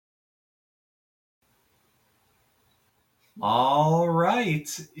All right.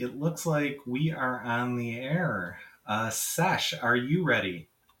 It looks like we are on the air. Sesh, are you ready?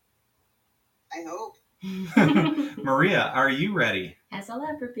 I hope. Maria, are you ready? As I'll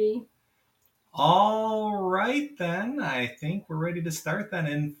ever be. All right, then. I think we're ready to start then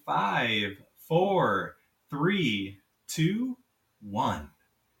in 5, 4, 3, 2, 1.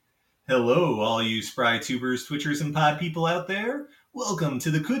 Hello, all you spry tubers, twitchers, and pod people out there. Welcome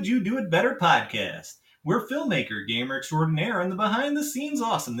to the Could You Do It Better podcast, where filmmaker, gamer extraordinaire, and the behind-the-scenes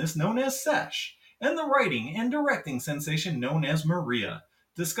awesomeness known as Sesh, and the writing and directing sensation known as Maria,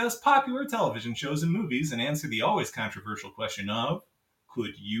 discuss popular television shows and movies and answer the always controversial question of,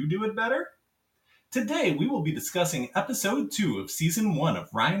 could you do it better? Today, we will be discussing episode 2 of season 1 of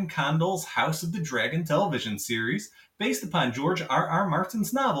Ryan Condal's House of the Dragon television series, based upon George R.R.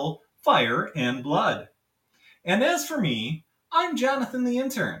 Martin's novel, Fire and Blood. And as for me, I'm Jonathan the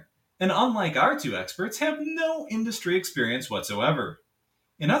Intern, and unlike our two experts, have no industry experience whatsoever.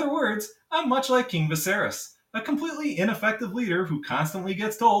 In other words, I'm much like King Viserys, a completely ineffective leader who constantly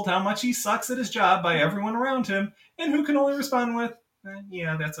gets told how much he sucks at his job by everyone around him, and who can only respond with,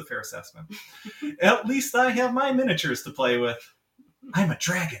 yeah, that's a fair assessment. At least I have my miniatures to play with. I'm a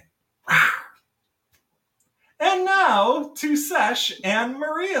dragon. Rawr. And now to Sesh and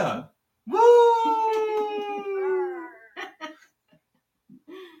Maria. Woo!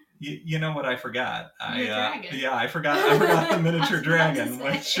 You know what I forgot? I forgot the miniature dragon,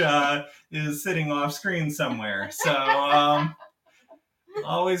 which is sitting off screen somewhere. So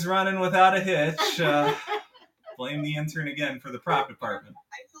always running without a hitch. Blame the intern again for the prop department.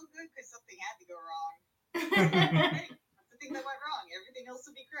 I feel good because something had to go wrong. Hey, that's the thing that went wrong. Everything else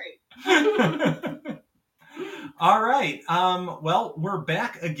would be great. All right. Well, we're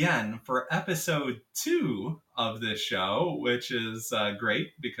back again for episode 2 of this show, which is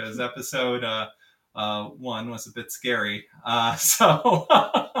great because episode 1 was a bit scary. So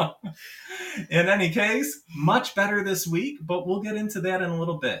in any case, much better this week, but we'll get into that in a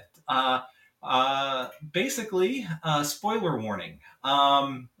little bit. Basically, spoiler warning.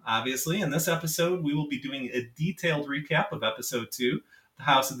 Obviously, in this episode, we will be doing a detailed recap of episode 2, the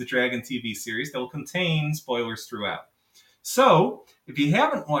House of the Dragon TV series, that will contain spoilers throughout. So, if you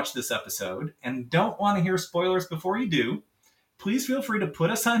haven't watched this episode and don't want to hear spoilers before you do, please feel free to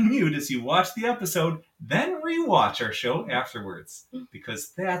put us on mute as you watch the episode, then rewatch our show afterwards,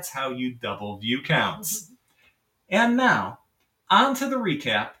 because that's how you double view counts. And now, on to the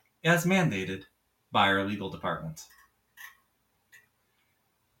recap, as mandated by our legal department.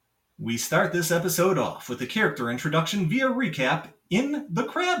 We start this episode off with a character introduction via recap in The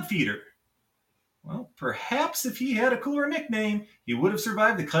Crab Feeder. Well, perhaps if he had a cooler nickname, he would have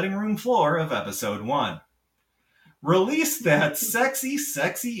survived the cutting room floor of episode 1. Release that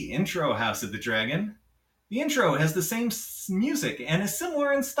sexy intro, House of the Dragon. The intro has the same music and is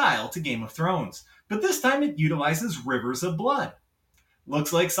similar in style to Game of Thrones, but this time it utilizes rivers of blood.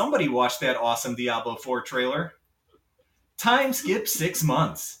 Looks like somebody watched that awesome Diablo 4 trailer. Time skip 6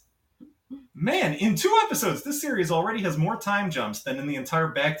 months. Man, in 2 episodes, this series already has more time jumps than in the entire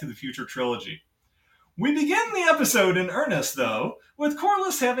Back to the Future trilogy. We begin the episode in earnest, though, with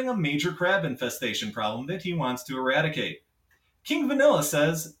Corlys having a major crab infestation problem that he wants to eradicate. King Vanilla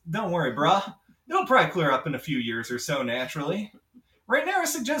says, "Don't worry, brah. It'll probably clear up in a few years or so naturally." Rhaenyra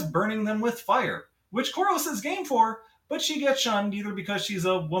suggests burning them with fire, which Corlys is game for, but she gets shunned either because she's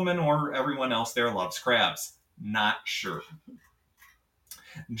a woman or everyone else there loves crabs. Not sure.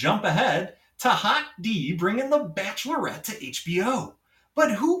 Jump ahead to Hot D bringing The Bachelorette to HBO.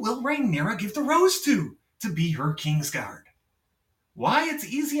 But who will Rhaenyra give the rose to be her Kingsguard? Why, it's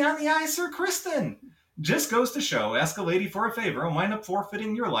easy on the eyes, Sir Kristen. Just goes to show, ask a lady for a favor and wind up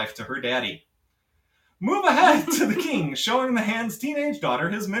forfeiting your life to her daddy. Move ahead to the king showing the Hand's teenage daughter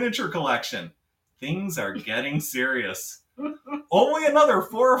his miniature collection. Things are getting serious. Only another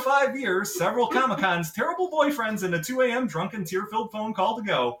 4 or 5 years, several Comic-Cons, terrible boyfriends, and a 2 a.m. drunken tear-filled phone call to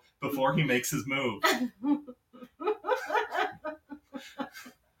go before he makes his move.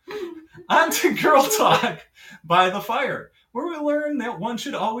 On to Girl Talk by The Fire, where we learn that one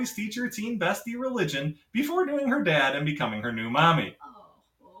should always teach your teen bestie religion before doing her dad and becoming her new mommy.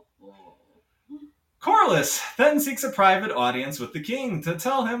 Corlys then seeks a private audience with the king to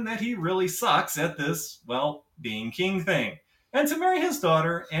tell him that he really sucks at this, well, being king thing, and to marry his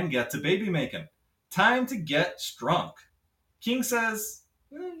daughter and get to baby making. Time to get strunk. King says,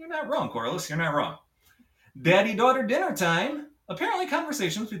 "You're not wrong, Corlys, you're not wrong." Daddy-daughter dinner time. Apparently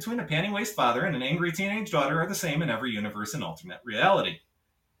conversations between a panty-waist father and an angry teenage daughter are the same in every universe and alternate reality.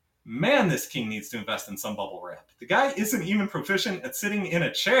 Man, this king needs to invest in some bubble wrap. The guy isn't even proficient at sitting in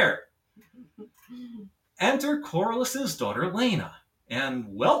a chair. Enter Corlys's daughter Lena. And,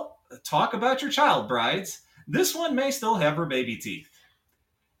 well, talk about your child brides. This one may still have her baby teeth.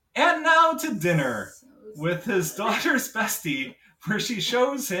 And now to dinner with his daughter's bestie, where she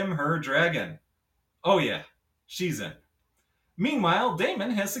shows him her dragon. Oh yeah, she's in. Meanwhile,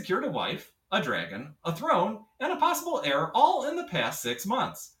 Daemon has secured a wife, a dragon, a throne, and a possible heir all in the past 6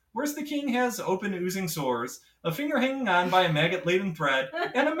 months. Whereas the king has open oozing sores, a finger hanging on by a maggot-laden thread,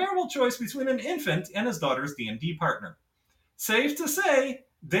 and a marital choice between an infant and his daughter's D&D partner. Safe to say,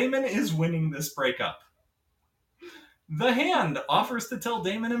 Daemon is winning this breakup. The Hand offers to tell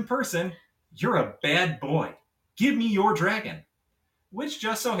Daemon in person, "You're a bad boy. Give me your dragon." Which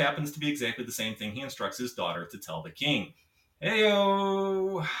just so happens to be exactly the same thing he instructs his daughter to tell the king.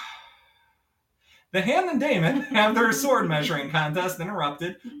 Heyo. The Hand and Daemon have their sword measuring contest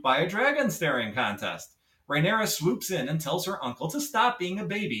interrupted by a dragon staring contest. Rhaenyra swoops in and tells her uncle to stop being a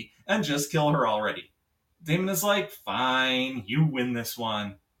baby and just kill her already. Daemon is like, "Fine, you win this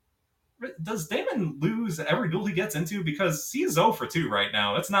one." Does Daemon lose every duel he gets into? Because he's 0 for 2 right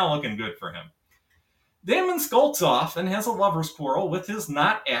now. It's not looking good for him. Daemon skulks off and has a lover's quarrel with his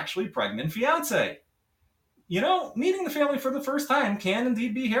not actually pregnant fiancée. You know, meeting the family for the first time can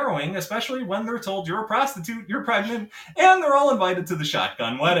indeed be harrowing, especially when they're told you're a prostitute, you're pregnant, and they're all invited to the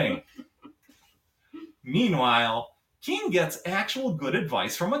shotgun wedding. Meanwhile, King gets actual good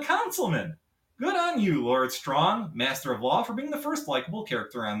advice from a councilman. Good on you, Lord Strong, Master of Law, for being the first likable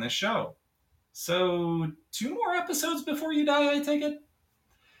character on this show. So, 2 more episodes before you die, I take it?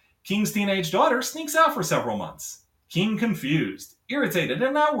 King's teenage daughter sneaks out for several months. King confused, irritated,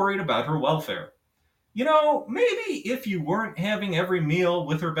 and now worried about her welfare. You know, maybe if you weren't having every meal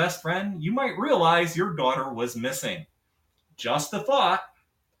with her best friend, you might realize your daughter was missing. Just a thought.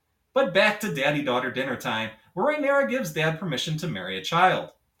 But back to daddy-daughter dinner time, where Rhaenyra gives Dad permission to marry a child.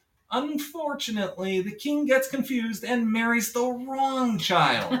 Unfortunately, the king gets confused and marries the wrong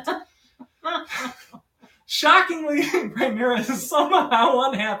child. Shockingly, Rhaenyra is somehow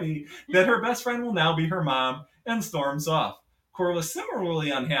unhappy that her best friend will now be her mom and storms off. Corlys, similarly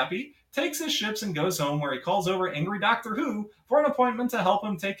unhappy, takes his ships and goes home, where he calls over angry Doctor Who for an appointment to help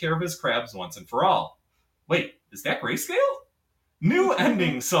him take care of his crabs once and for all. Wait, is that grayscale? New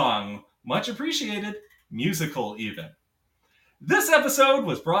ending song. Much appreciated. Musical even. This episode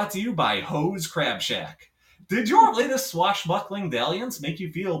was brought to you by Ho's Crab Shack. Did your latest swashbuckling dalliance make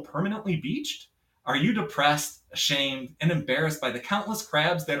you feel permanently beached? Are you depressed, ashamed, and embarrassed by the countless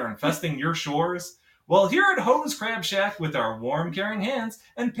crabs that are infesting your shores? Well, here at Ho's Crab Shack, with our warm, caring hands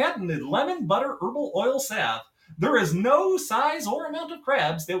and patented lemon butter herbal oil salve, there is no size or amount of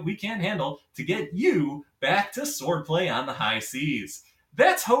crabs that we can't handle to get you back to swordplay on the high seas.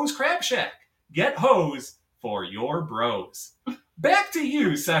 That's Ho's Crab Shack. Get Ho's for your bros. Back to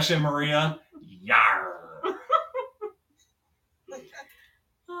you, Sesh and Maria. Yarr.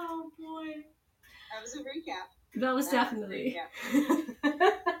 Oh boy. That was a recap. That was definitely.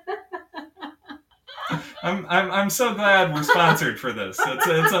 I'm so glad we're sponsored for this.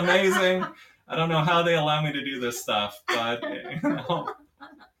 It's amazing. I don't know how they allow me to do this stuff, but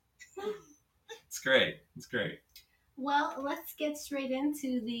it's great. It's great. Well, let's get straight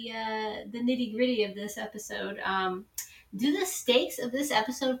into the nitty-gritty of this episode. Do the stakes of this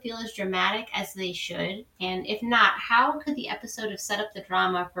episode feel as dramatic as they should? And if not, how could the episode have set up the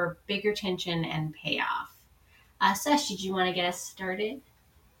drama for bigger tension and payoff? Sesh, did you want to get us started?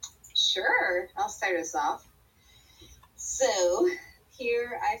 Sure, I'll start us off. So,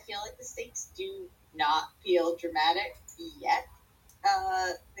 here I feel like the stakes do not feel dramatic yet.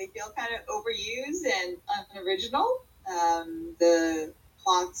 They feel kind of overused and unoriginal. The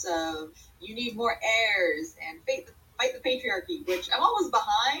plots of you need more heirs and fight the patriarchy, which I'm almost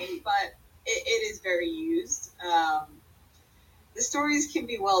behind, but it is very used. The stories can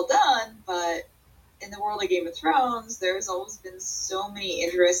be well done, but in the world of Game of Thrones, there's always been so many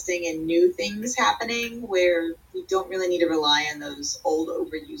interesting and new things happening where we don't really need to rely on those old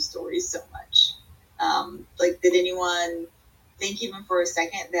overused stories so much. Did anyone think even for a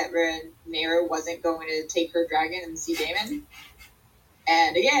second that Rhaenyra wasn't going to take her dragon and see Daemon?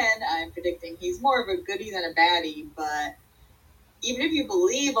 And again, I'm predicting he's more of a goodie than a baddie, but even if you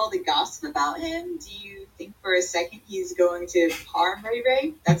believe all the gossip about him, do you think for a second he's going to harm Ray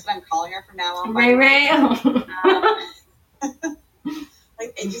Ray? That's what I'm calling her from now on. Ray Ray.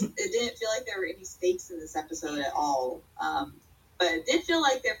 It didn't feel like there were any stakes in this episode at all. But it did feel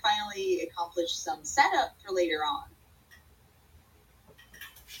like they finally accomplished some setup for later on.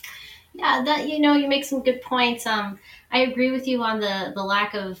 Yeah, that you make some good points. I agree with you on the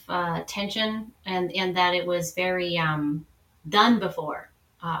lack of tension and that it was very done before.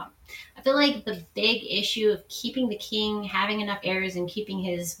 I feel like the big issue of keeping the king, having enough heirs, and keeping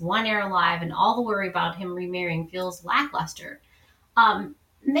his one heir alive, and all the worry about him remarrying feels lackluster.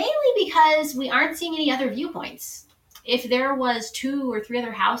 Mainly because we aren't seeing any other viewpoints. If there was 2 or 3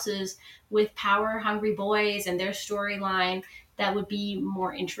 other houses with power-hungry boys and their storyline, that would be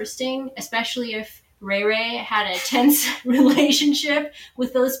more interesting, especially if Ray Ray had a tense relationship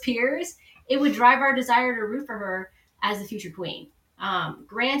with those peers. It would drive our desire to root for her as the future queen.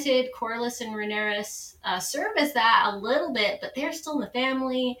 Granted, Corlys and Rhaenyra serve as that a little bit, but they're still in the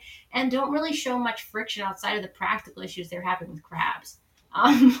family and don't really show much friction outside of the practical issues they're having with crabs.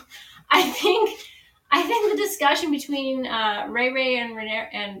 Um, I think the discussion between Ray Ray and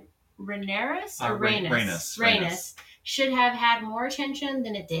Rhaenys should have had more attention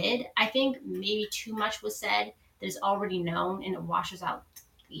than it did. I think maybe too much was said that is already known, and it washes out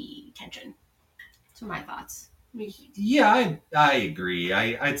the tension. So my thoughts. Yeah, I agree.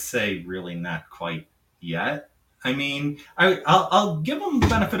 I'd say really not quite yet. I mean, I'll give them the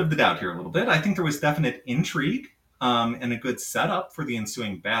benefit of the doubt here a little bit. I think there was definite intrigue and a good setup for the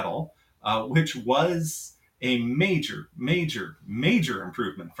ensuing battle, which was a major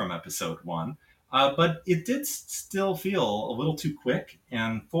improvement from episode 1. But it did still feel a little too quick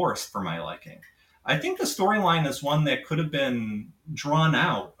and forced for my liking. I think the storyline is one that could have been drawn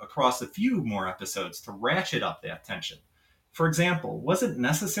out across a few more episodes to ratchet up that tension. For example, was it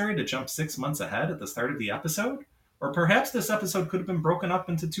necessary to jump 6 months ahead at the start of the episode? Or perhaps this episode could have been broken up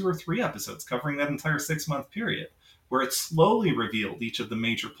into 2 or 3 episodes covering that entire 6-month period, where it slowly revealed each of the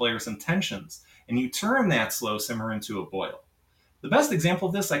major players' intentions, and you turn that slow simmer into a boil. The best example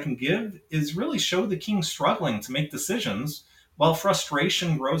of this I can give is really show the king struggling to make decisions while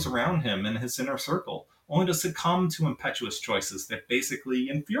frustration grows around him in his inner circle, only to succumb to impetuous choices that basically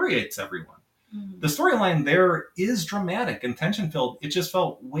infuriates everyone. The storyline there is dramatic and tension-filled. It just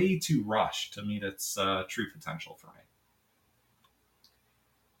felt way too rushed to meet its true potential for me.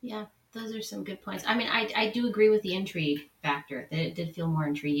 Yeah, those are some good points. I mean, I do agree with the intrigue factor, that it did feel more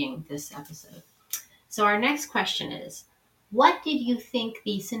intriguing this episode. So our next question is, what did you think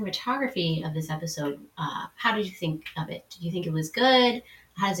the cinematography of this episode, how did you think of it? Did you think it was good?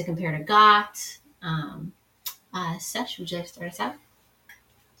 How does it compare to GOT? Sesh, would you like to start us out?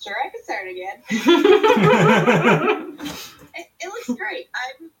 Sure, I can start again. It looks great.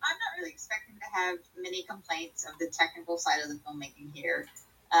 I'm not really expecting to have many complaints of the technical side of the filmmaking here.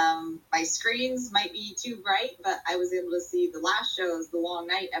 My screens might be too bright, but I was able to see the last show's The Long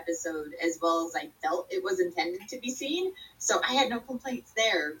Night episode as well as I felt it was intended to be seen. So I had no complaints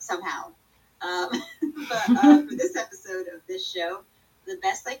there somehow. But for this episode of this show, the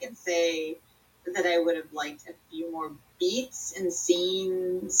best I can say that I would have liked a few more beats and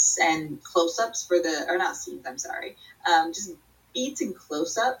scenes and close-ups for the, or not scenes, I'm sorry, just beats and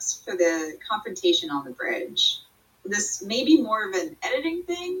close-ups for the confrontation on the bridge. This may be more of an editing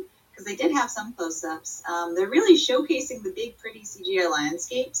thing, because they did have some close-ups. They're really showcasing the big, pretty CGI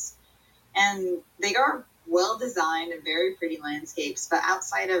landscapes, and they are well-designed and very pretty landscapes, but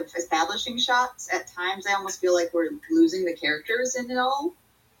outside of establishing shots, at times I almost feel like we're losing the characters in it all.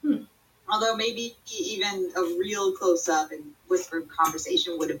 Although maybe even a real close-up and whispered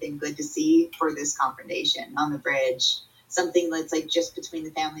conversation would have been good to see for this confrontation on the bridge. Something that's like just between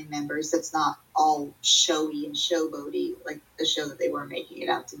the family members, that's not all showy and showboaty like the show that they were making it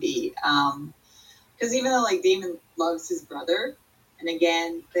out to be. Because even though like Daemon loves his brother, and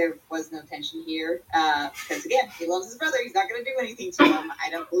again there was no tension here, because again he loves his brother, he's not going to do anything to him. I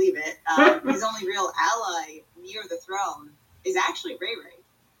don't believe it. His only real ally near the throne is actually Ray Ray.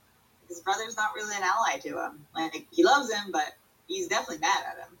 His brother's not really an ally to him. Like, he loves him, but he's definitely mad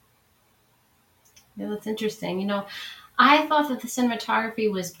at him. Yeah, that's interesting. You know, I thought that the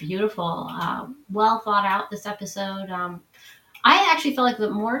cinematography was beautiful, well thought out this episode. I actually felt like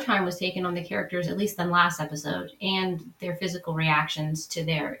that more time was taken on the characters, at least than last episode, and their physical reactions to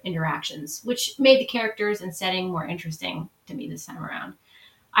their interactions, which made the characters and setting more interesting to me this time around.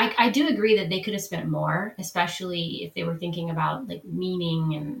 I do agree that they could have spent more, especially if they were thinking about like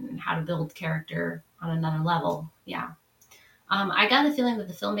meaning and how to build character on another level. Yeah. I got the feeling that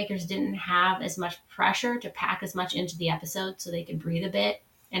the filmmakers didn't have as much pressure to pack as much into the episode so they could breathe a bit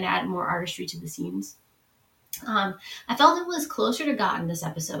and add more artistry to the scenes. I felt it was closer to God in this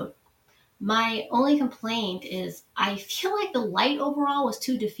episode. My only complaint is I feel like the light overall was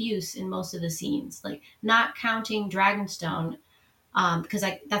too diffuse in most of the scenes, like not counting Dragonstone. Because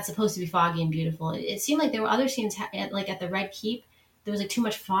that's supposed to be foggy and beautiful. It seemed like there were other scenes like at the Red Keep. There was like too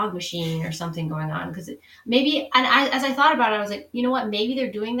much fog machine or something going on. Because maybe, and as I thought about it, I was like, you know what? Maybe they're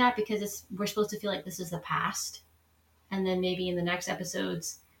doing that because we're supposed to feel like this is the past. and then maybe in the next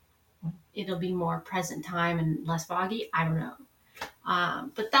episodes it'll be more present time and less foggy. I don't know.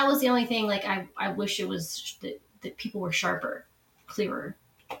 But that was the only thing. Like I wish it was that people were sharper, clearer.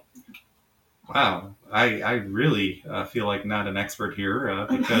 Wow, I really feel like not an expert here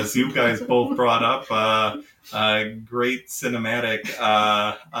because you guys both brought up great cinematic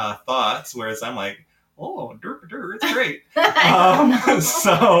thoughts, whereas I'm like, oh, it's great.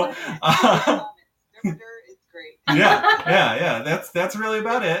 So. It's great. Yeah. That's really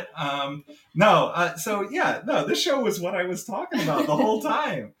about it. This show was what I was talking about the whole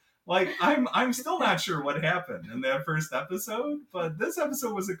time. Like I'm still not sure what happened in that first episode, but this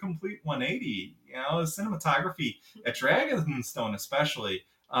episode was a complete 180. You know, cinematography at Dragonstone especially,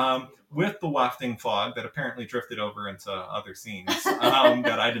 with the wafting fog that apparently drifted over into other scenes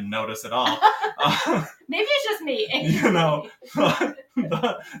that I didn't notice at all. Maybe it's just me. You know,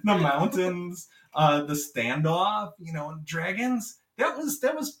 the mountains, the standoff, you know, dragons. That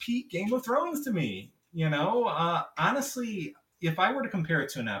was peak Game of Thrones to me. You know, honestly, if I were to compare it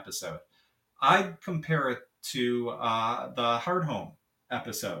to an episode, I'd compare it to the Hardhome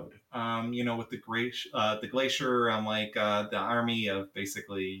episode. You know, with the glacier and like the army of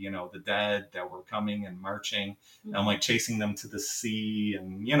basically, you know, the dead that were coming and marching and like chasing them to the sea,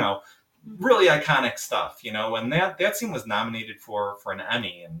 and you know, really iconic stuff. You know, and that scene was nominated for an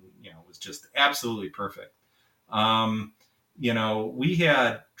Emmy, and you know, was just absolutely perfect. You know, we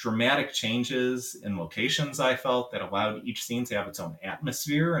had dramatic changes in locations, I felt, that allowed each scene to have its own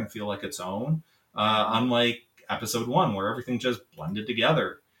atmosphere and feel like its own, unlike episode 1, where everything just blended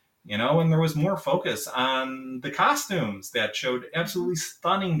together. You know, and there was more focus on the costumes that showed absolutely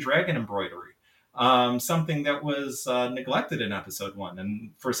stunning dragon embroidery, something that was neglected in episode 1.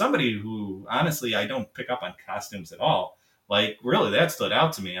 And for somebody who, honestly, I don't pick up on costumes at all, like, really, that stood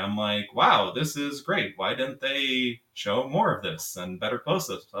out to me. I'm like, wow, this is great. Why didn't they show more of this and better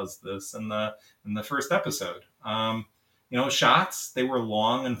close-ups of this in the first episode? You know, shots, they were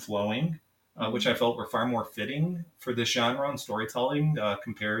long and flowing, which I felt were far more fitting for this genre and storytelling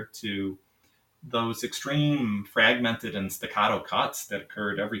compared to those extreme fragmented and staccato cuts that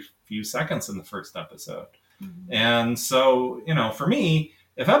occurred every few seconds in the first episode. Mm-hmm. And so, you know, for me,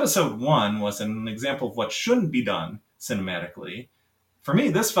 if episode 1 was an example of what shouldn't be done cinematically, for me,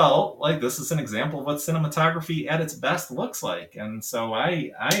 this felt like this is an example of what cinematography at its best looks like. And so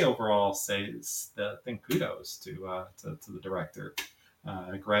I overall think kudos to the director,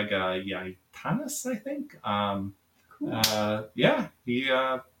 Greg Yaitanes, I think. Cool.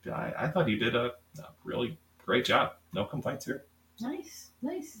 I thought he did a really great job. No complaints here. Nice.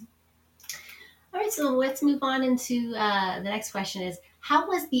 All right, so let's move on into the next question is, how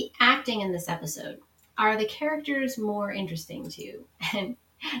was the acting in this episode? Are the characters more interesting to you? And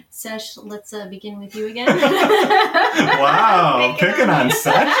Sesh, let's begin with you again. Wow, picking on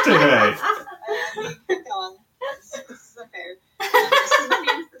Sesh today. Pick on. This is unfair. This is my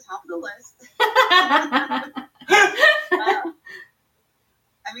name at the top of the list.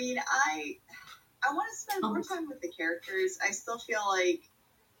 I mean, I want to spend more time with the characters. I still feel like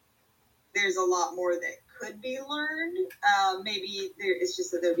there's a lot more that could be learned. Maybe it's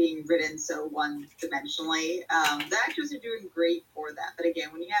just that they're being written so one-dimensionally. The actors are doing great for that, but again,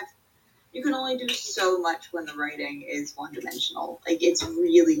 when you can only do so much when the writing is one-dimensional. Like, it's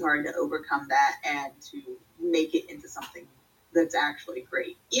really hard to overcome that and to make it into something that's actually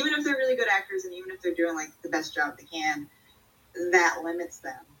great. Even if they're really good actors, and even if they're doing like the best job they can, that limits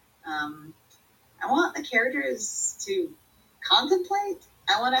them. I want the characters to contemplate.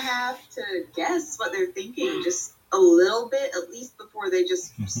 I want to have to guess what they're thinking just a little bit, at least before they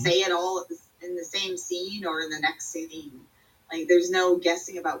just say it all in the same scene or in the next scene. Like, there's no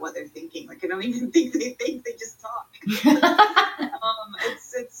guessing about what they're thinking. Like, I don't even think they think, they just talk.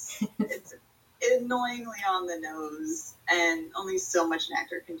 It's annoyingly on the nose, and only so much an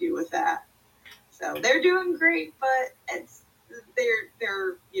actor can do with that. So they're doing great, but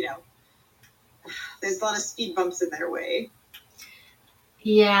they're you know, there's a lot of speed bumps in their way.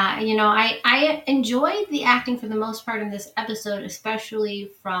 Yeah, you know, I enjoyed the acting for the most part in this episode,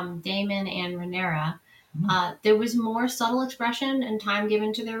 especially from Damon and Rhaenyra. There was more subtle expression and time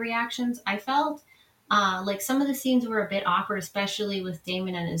given to their reactions. I felt like some of the scenes were a bit awkward, especially with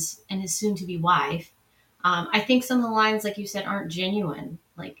Damon and his soon-to-be wife. I think some of the lines, like you said, aren't genuine.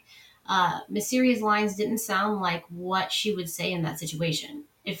 Like, Myseria's lines didn't sound like what she would say in that situation.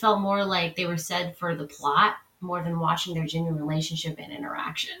 It felt more like they were said for the plot, more than watching their genuine relationship and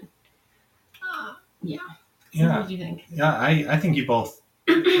interaction. Yeah. What do you think? Yeah, I think you both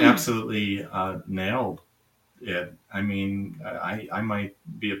absolutely nailed it. I mean, I might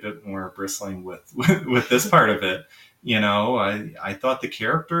be a bit more bristling with this part of it. I thought the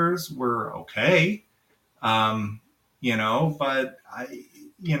characters were okay. But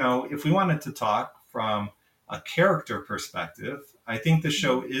if we wanted to talk from a character perspective, I think the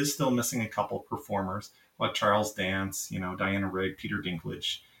show is still missing a couple performers like Charles Dance, Diana Rigg, Peter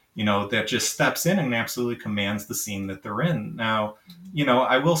Dinklage, that just steps in and absolutely commands the scene that they're in. Now,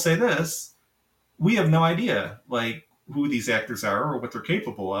 I will say this, we have no idea like who these actors are or what they're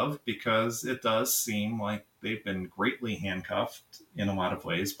capable of, because it does seem like they've been greatly handcuffed in a lot of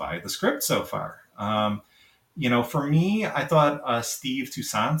ways by the script so far. For me, I thought Steve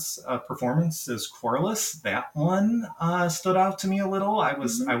Toussaint's performance as Corliss, that one stood out to me a little. I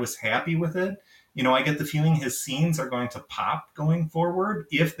was happy with it. I get the feeling his scenes are going to pop going forward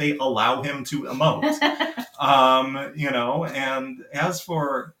if they allow him to emote. And as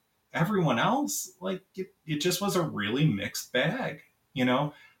for everyone else, like it just was a really mixed bag.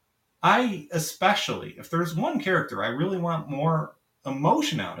 I especially, if there's one character I really want more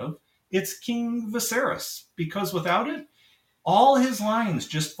emotion out of, it's King Viserys, because without it, all his lines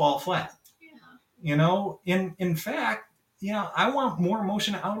just fall flat. In fact, I want more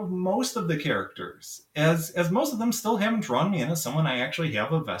emotion out of most of the characters, as most of them still haven't drawn me in as someone I actually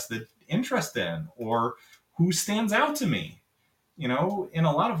have a vested interest in, or who stands out to me. In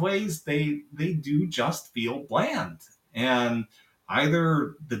a lot of ways, they do just feel bland. And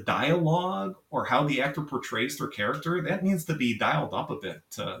either the dialogue or how the actor portrays their character, that needs to be dialed up a bit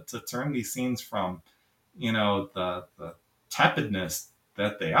to turn these scenes from, the tepidness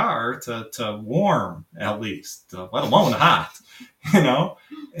that they are to warm, at least, let alone hot,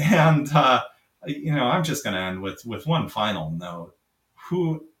 And, I'm just going to end with one final note.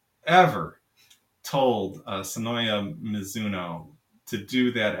 Whoever told Sonoya Mizuno to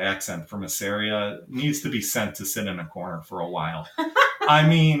do that accent from Assyria needs to be sent to sit in a corner for a while. I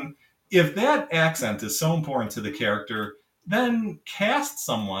mean, if that accent is so important to the character, then cast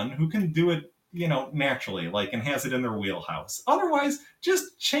someone who can do it, naturally, like, and has it in their wheelhouse. Otherwise,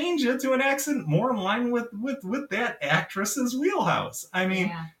 just change it to an accent more in line with that actress's wheelhouse. I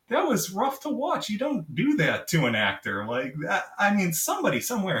mean, that was rough to watch. You don't do that to an actor like that. I mean, somebody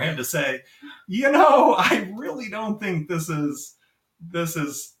somewhere had to say, I really don't think this is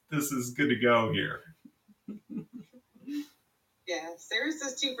good to go here. Yeah, Cyrus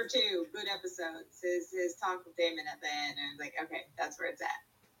is 2 for 2. Good episodes. His talk with Damon at the end, and I was like, okay, that's where it's at.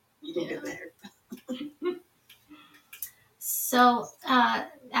 You did it there. So,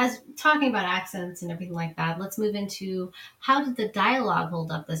 as talking about accents and everything like that, let's move into how did the dialogue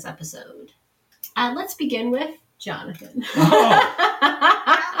hold up this episode? Let's begin with Jonathan.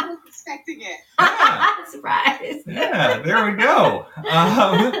 I was expecting it. Yeah. Surprise. Yeah, there we go.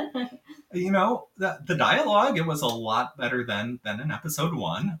 The dialogue, it was a lot better than in episode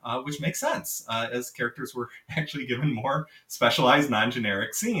 1, which makes sense, as characters were actually given more specialized,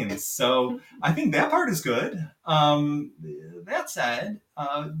 non-generic scenes. So I think that part is good. That said,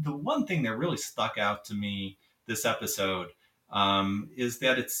 the one thing that really stuck out to me this episode is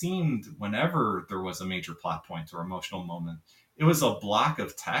that it seemed whenever there was a major plot point or emotional moment, it was a block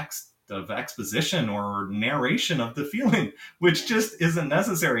of text, of exposition or narration of the feeling, which just isn't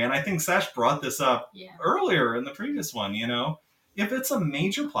necessary. And I think Sesh brought this up earlier in the previous one. If it's a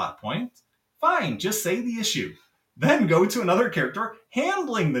major plot point, fine, just say the issue, then go to another character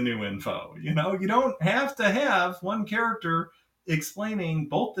handling the new info. You don't have to have one character explaining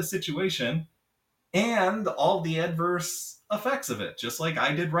both the situation and all the adverse effects of it, just like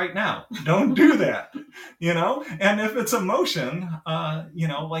I did right now. Don't do that, And if it's emotion,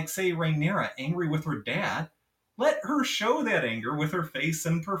 like say Rhaenyra angry with her dad, let her show that anger with her face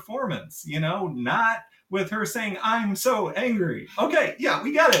and performance, not with her saying, I'm so angry. Okay, yeah,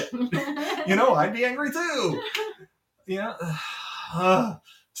 we get it. I'd be angry too.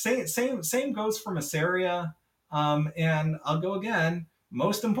 Same goes for Masseria. And I'll go again.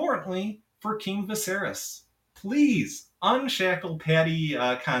 Most importantly, for King Viserys, please unshackle Paddy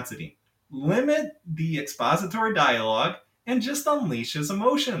Considine. Limit the expository dialogue and just unleash his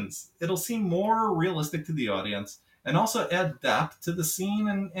emotions. It'll seem more realistic to the audience and also add depth to the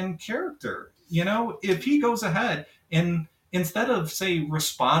scene and character. If he goes ahead and instead of, say,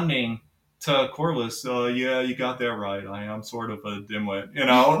 responding to Corliss, yeah, you got that right, I am sort of a dimwit,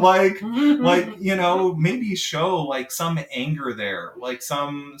 maybe show like some anger there, like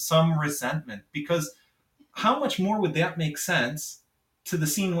some resentment, because how much more would that make sense to the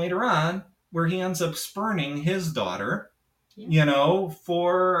scene later on where he ends up spurning his daughter,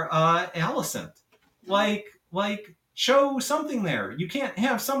 for Alicent? Like show something there. You can't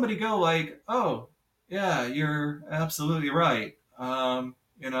have somebody go like, oh, yeah, you're absolutely right.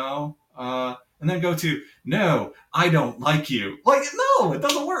 and then go to, no, I don't like you. Like, no, it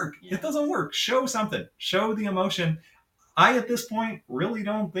doesn't work. Yeah. It doesn't work. Show something. Show the emotion. I, at this point, really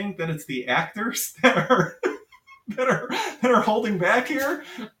don't think that it's the actors that are holding back here.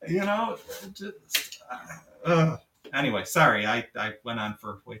 Just, anyway, sorry, I went on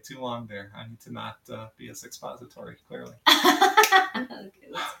for way too long there. I need to not be as expository, clearly. Okay, that's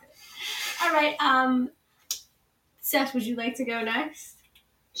good. All right, Sesh, would you like to go next?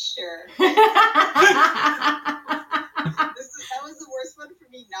 Sure. That was the worst one for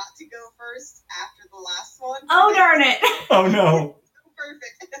me not to go first after the last one. Oh, darn it. Oh, no.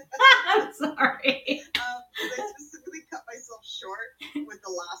 Perfect. I'm sorry. I specifically cut myself short with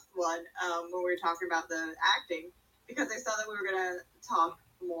the last one when we were talking about the acting because I saw that we were going to talk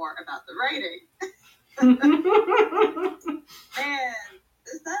more about the writing. And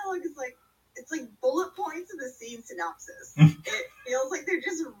this dialogue is like, it's like bullet points in the scene synopsis. It feels like they're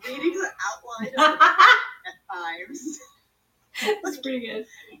just reading the outline of the at times. That's pretty good.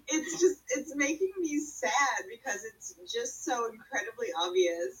 It's making me sad because it's just so incredibly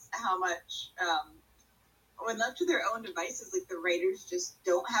obvious how much, when left to their own devices, like the writers just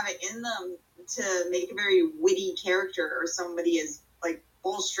don't have it in them to make a very witty character or somebody as like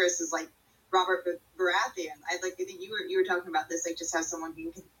bolsterous as like Robert Baratheon. I think you were talking about this, like just how someone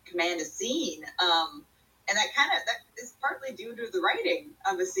can command a scene. And that is partly due to the writing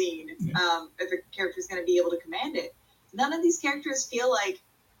of a scene. If a character is going to be able to command it. None of these characters feel like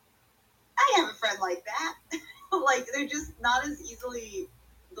I have a friend like that. Like they're just not as easily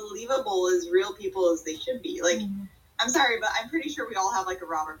believable as real people as they should be. Like, I'm sorry, but I'm pretty sure we all have like a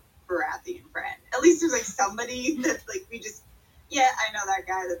Robert Baratheon friend. At least there's like somebody that's like I know that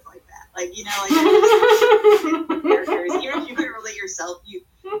guy that's like that. Like, like characters. Even if you couldn't relate yourself, you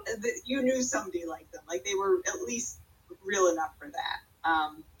knew somebody like them. Like they were at least real enough for that.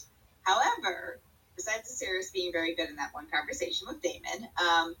 However, besides Viserys being very good in that one conversation with Daemon,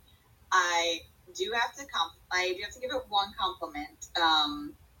 I do have to give it one compliment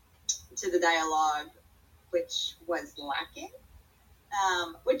to the dialogue, which was lacking.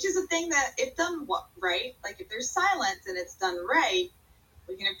 Which is a thing that, if done right, like if there's silence and it's done right,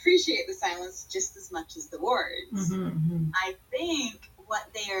 we can appreciate the silence just as much as the words. I think what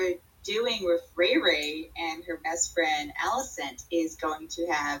they are doing with Ray and her best friend Alicent is going to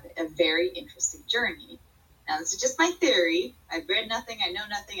have a very interesting journey. Now, this is just my theory. I've read nothing. I know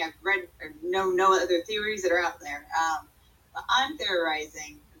nothing. I've read or know no other theories that are out there. But I'm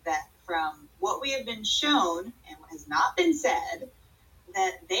theorizing that from what we have been shown and what has not been said,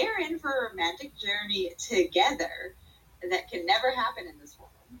 that they're in for a romantic journey together that can never happen in this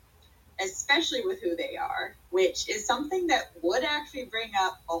world, especially with who they are, which is something that would actually bring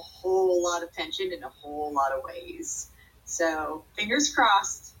up a whole lot of tension in a whole lot of ways. So fingers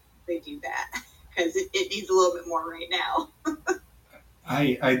crossed they do that, because it needs a little bit more right now.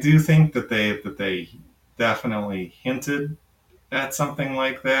 I do think that they definitely hinted at something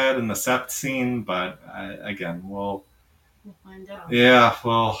like that in the Sept scene, but again, we'll find out. Yeah,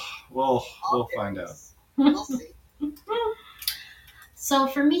 we'll find out. We'll see. So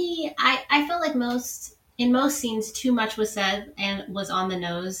for me, I felt like in most scenes, too much was said and was on the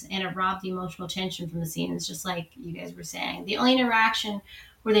nose, and it robbed the emotional tension from the scenes, just like you guys were saying. The only interaction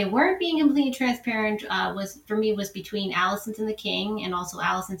where they weren't being completely transparent was between Alicent and the King, and also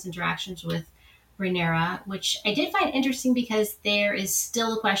Alicent's interactions with Rhaenyra, which I did find interesting because there is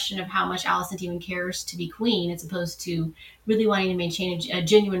still a question of how much Alicent even cares to be queen, as opposed to really wanting to maintain a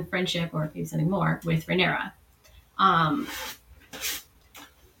genuine friendship, or maybe something more, with Rhaenyra.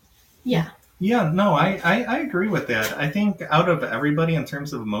 Yeah, no, I agree with that. I think out of everybody in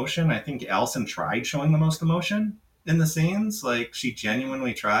terms of emotion, I think Alicent tried showing the most emotion in the scenes. Like, she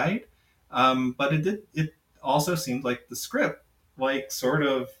genuinely tried. But it also seemed like the script, like, sort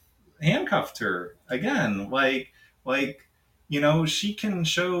of handcuffed her again. Like, she can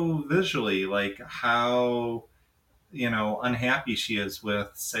show visually, like, how, unhappy she is with,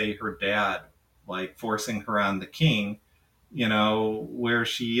 say, her dad, like, forcing her on the king, where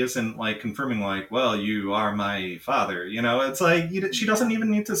she isn't like confirming, like, well, you are my father. It's like she doesn't even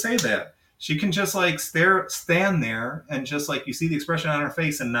need to say that. She can just like stand there and just like you see the expression on her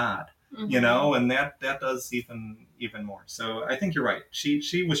face and nod, and that does even more. So I think you're right.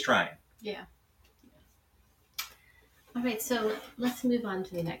 She was trying. Yeah. All right, so let's move on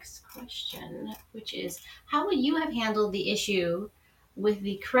to the next question, which is, how would you have handled the issue with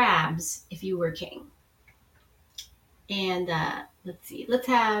the crabs if you were king? And let's see. Let's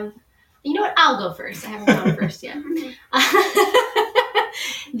have... You know what? I'll go first. I haven't gone first yet.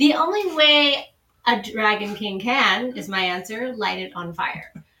 The only way a dragon king can, is my answer, light it on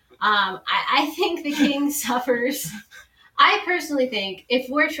fire. I think the king suffers. I personally think if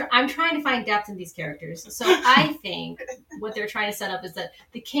I'm trying to find depth in these characters, so I think what they're trying to set up is that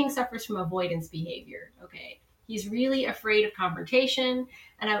the king suffers from avoidance behavior. Okay, he's really afraid of confrontation,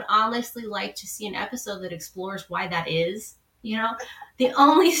 and I would honestly like to see an episode that explores why that is. You know, the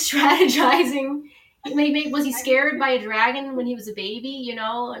only strategizing. Maybe was he scared by a dragon when he was a baby? You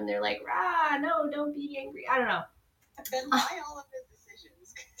know, and they're like, "Rah, no, don't be angry." I don't know. Then why all of his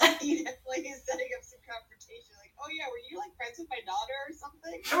decisions? Because he definitely is setting up some confrontation. Like, oh yeah, were you like friends with my daughter or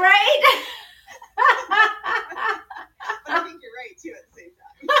something? Right. But I think you're right too at the same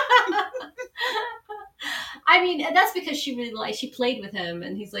time. I mean, that's because she played with him,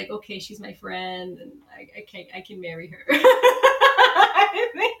 and he's like, okay, she's my friend, and I can marry her. I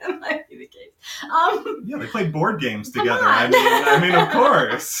think that might be the case. Yeah, they played board games together. I mean, of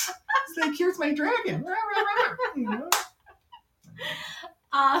course. It's like, here's my dragon.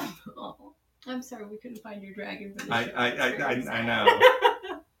 Oh, I'm sorry we couldn't find your dragon for this show. I know.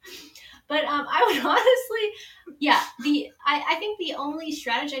 But I would honestly, yeah, I think the only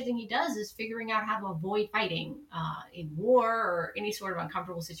strategizing he does is figuring out how to avoid fighting in war or any sort of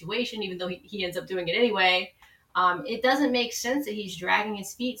uncomfortable situation, even though he ends up doing it anyway. It doesn't make sense that he's dragging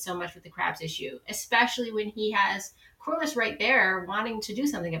his feet so much with the crabs issue, especially when he has Corlys right there wanting to do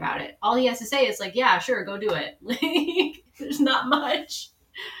something about it. All he has to say is like, yeah, sure, go do it. Like, there's not much.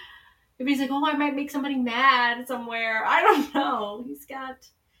 If he's like, oh, I might make somebody mad somewhere. I don't know. He's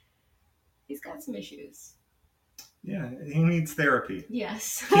got some issues. Yeah, he needs therapy.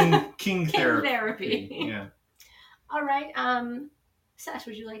 Yes. King therapy. Therapy. Yeah. All right. Sesh,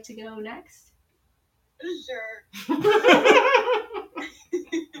 would you like to go next? Sure. Well,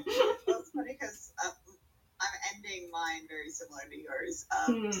 it's funny because I'm ending mine very similar to yours.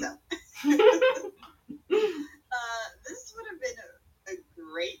 So this would have been a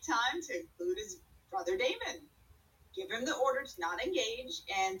great time to include his brother Daemon. Give him the order to not engage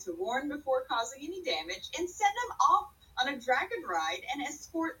and to warn before causing any damage, and send him off on a dragon ride and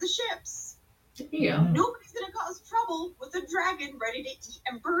escort the ships. Yeah. Nobody's going to cause trouble with a dragon ready to eat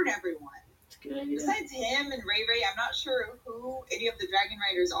and burn everyone. Good idea. Besides him and Ray, I'm not sure who any of the dragon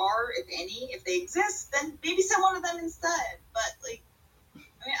riders are, if any. If they exist, then maybe send one of them instead. But, like, I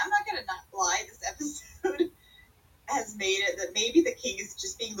mean, I'm not going to not lie. This episode has made it that maybe the king is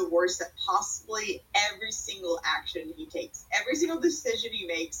just being the worst at possibly every single action he takes. Every single decision he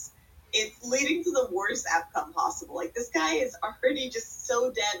makes, it's leading to the worst outcome possible. Like, this guy is already just so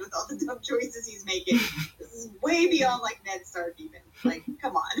dead with all the dumb choices he's making. This is way beyond, like, Ned Stark even. Like,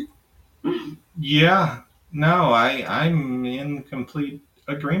 come on. Yeah, no, I'm in complete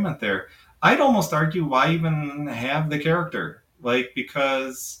agreement there. I'd almost argue why even have the character, like,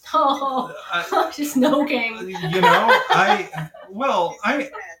 because just no game. You know,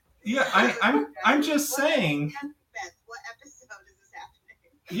 I'm just saying. What episode is this happening?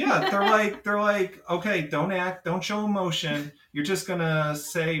 Yeah, they're like, okay, don't act, don't show emotion. You're just gonna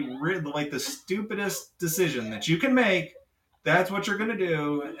say like the stupidest decision that you can make. That's what you're going to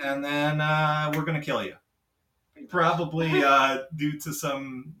do, and then we're going to kill you. Probably due to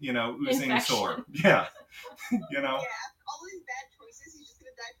some, oozing sore. Yeah. Yeah, all these bad choices, he's just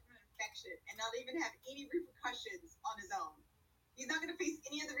going to die from an infection and not even have any repercussions on his own. He's not going to face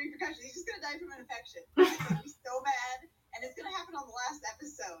any of the repercussions. He's just going to die from an infection. He's going to be so mad, and it's going to happen on the last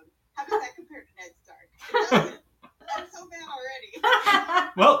episode. How does that compare to Ned Stark? It doesn't. I'm so mad already.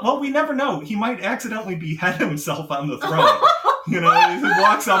 Well, we never know. He might accidentally behead himself on the throne. He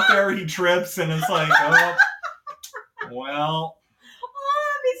walks up there, he trips, and it's like, oh, well.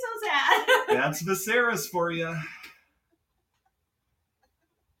 Oh, that'd be so sad. That's Viserys for you.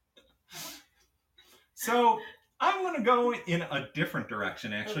 So I'm going to go in a different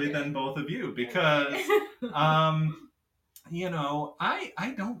direction, actually, than both of you, because,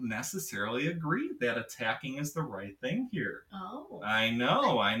 I don't necessarily agree that attacking is the right thing here. Oh. I know.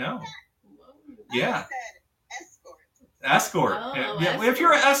 Whoa. Yeah. I said Escort. Oh, yeah, escort. if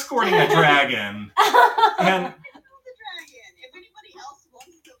you're escorting a dragon, and the dragon. If anybody else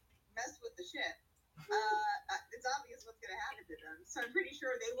wants to mess with the ship, it's obvious what's going to happen to them. So I'm pretty sure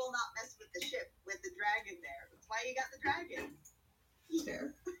they will not mess with the ship with the dragon there. That's why you got the dragon.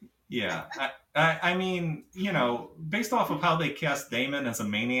 Fair. yeah, I mean, based off of how they cast Daemon as a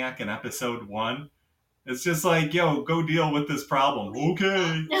maniac in episode 1, it's just like, yo, go deal with this problem.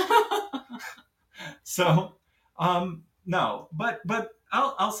 Okay. So, no, but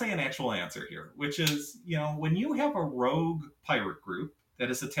I'll say an actual answer here, which is, when you have a rogue pirate group that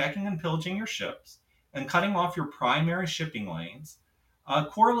is attacking and pillaging your ships and cutting off your primary shipping lanes,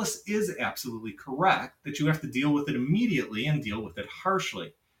 Corlys is absolutely correct that you have to deal with it immediately and deal with it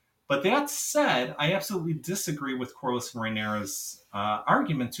harshly. But that said, I absolutely disagree with Corlys and Rhaenyra's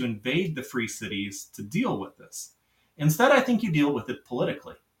argument to invade the free cities to deal with this. Instead, I think you deal with it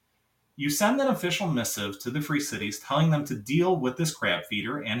politically. You send an official missive to the free cities telling them to deal with this crab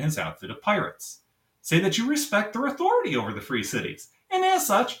feeder and his outfit of pirates. Say that you respect their authority over the free cities, and as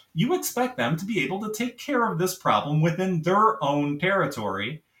such, you expect them to be able to take care of this problem within their own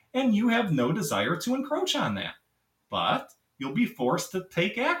territory, and you have no desire to encroach on that. But you'll be forced to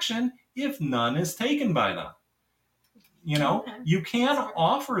take action if none is taken by them. You can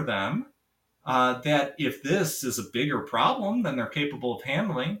offer them that if this is a bigger problem than they're capable of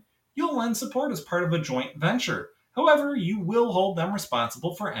handling, you'll lend support as part of a joint venture. However, you will hold them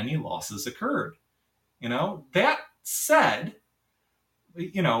responsible for any losses occurred. That said,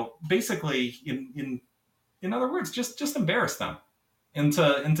 basically, in other words, just embarrass them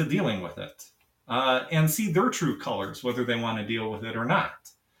into dealing with it, and see their true colors, whether they want to deal with it or not.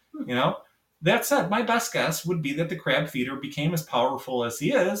 That said, my best guess would be that the crab feeder became as powerful as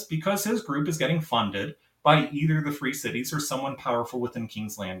he is because his group is getting funded by either the free cities or someone powerful within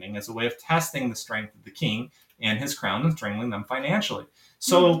King's Landing as a way of testing the strength of the king and his crown and strangling them financially.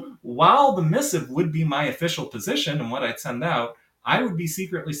 So while the missive would be my official position and what I'd send out, I would be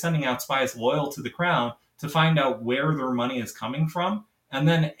secretly sending out spies loyal to the crown to find out where their money is coming from, and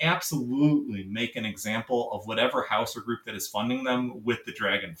then absolutely make an example of whatever house or group that is funding them with the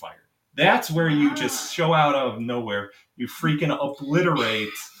dragon fire. That's where you just show out of nowhere. You freaking obliterate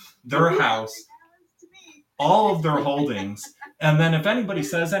their house, all of their holdings, and then if anybody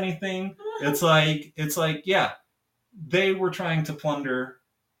says anything, it's like, yeah, they were trying to plunder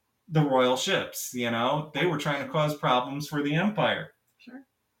the royal ships. They were trying to cause problems for the empire. Sure.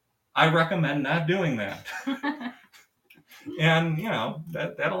 I recommend not doing that. And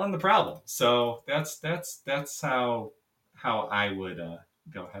that'll end the problem. So that's how I would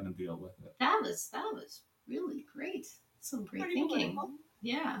go ahead and deal with it. That was really great. Some great thinking.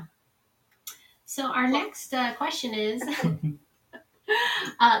 Yeah. So our next question is,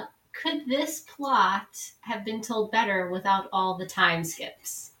 could this plot have been told better without all the time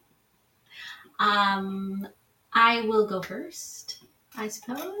skips? I will go first, I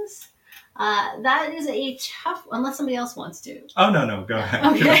suppose. That is a tough, unless somebody else wants to. Oh, no, go ahead.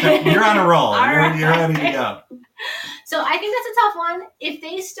 Okay. You're on a roll. Right. You're ready to go. So I think that's a tough one. If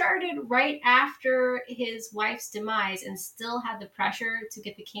they started right after his wife's demise and still had the pressure to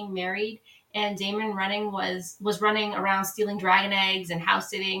get the king married, and Daemon was running around stealing dragon eggs and house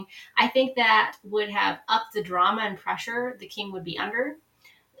sitting, I think that would have upped the drama and pressure the king would be under.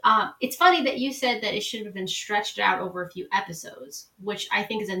 It's funny that you said that it should have been stretched out over a few episodes, which I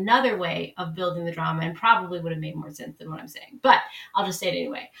think is another way of building the drama and probably would have made more sense than what I'm saying. But I'll just say it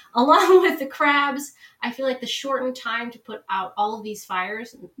anyway. Along with the crabs, I feel like the shortened time to put out all of these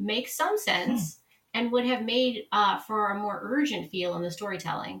fires makes some sense and would have made for a more urgent feel in the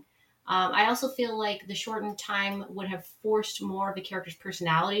storytelling. I also feel like the shortened time would have forced more of the characters'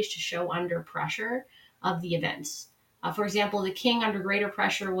 personalities to show under pressure of the events. For example, the king under greater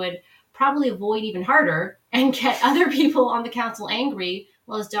pressure would probably avoid even harder and get other people on the council angry,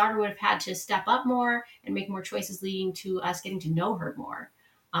 while his daughter would have had to step up more and make more choices, leading to us getting to know her more.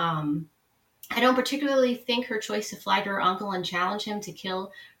 I don't particularly think her choice to fly to her uncle and challenge him to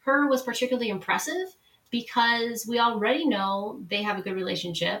kill her was particularly impressive, because we already know they have a good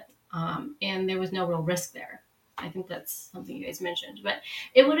relationship, and there was no real risk there. I think that's something you guys mentioned. But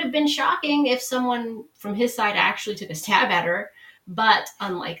it would have been shocking if someone from his side actually took a stab at her, but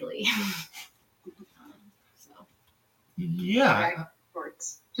unlikely. So. Yeah. Dragon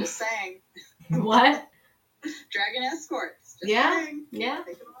escorts. Just saying. What? Dragon escorts. Just saying. Yeah.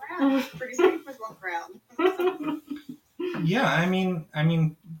 Take them around. Pretty safe with one around. Yeah, I mean,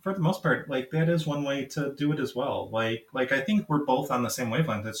 for the most part, like, that is one way to do it as well. Like I think we're both on the same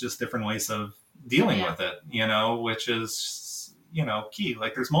wavelength. It's just different ways of dealing with it, which is, key.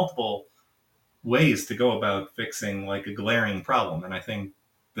 Like, there's multiple ways to go about fixing like a glaring problem, and I think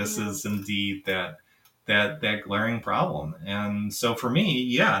this is indeed that glaring problem. And so for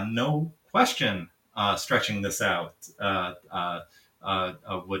me, no question, stretching this out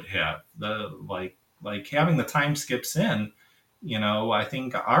would have like having the time skips in, I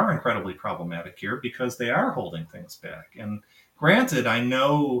think are incredibly problematic here because they are holding things back. And granted, I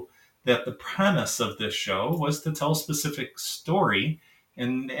know that the premise of this show was to tell a specific story,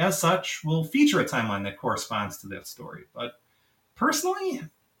 and as such will feature a timeline that corresponds to that story. But personally,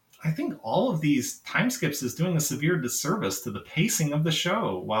 I think all of these time skips is doing a severe disservice to the pacing of the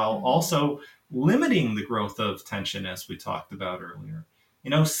show, while also limiting the growth of tension, as we talked about earlier.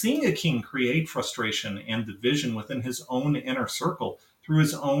 Seeing a king create frustration and division within his own inner circle through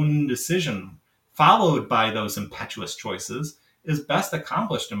his own decision, followed by those impetuous choices, is best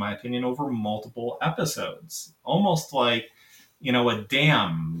accomplished, in my opinion, over multiple episodes. Almost like, a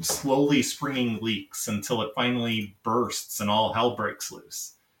dam slowly springing leaks until it finally bursts and all hell breaks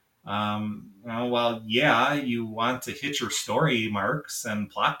loose. Well, yeah, you want to hit your story marks and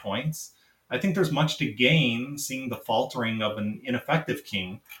plot points. I think there's much to gain seeing the faltering of an ineffective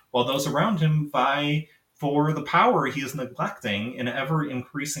king, while those around him vie for the power he is neglecting in ever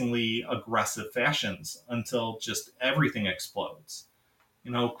increasingly aggressive fashions until just everything explodes.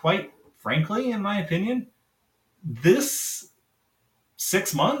 Quite frankly, in my opinion, this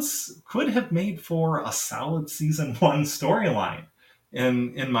 6 months could have made for a solid season one storyline,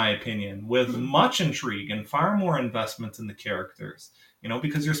 in my opinion, with much intrigue and far more investment in the characters.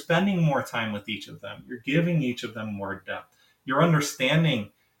 Because you're spending more time with each of them, you're giving each of them more depth, you're understanding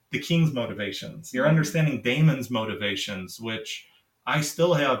the king's motivations, you're understanding Daemon's motivations, which I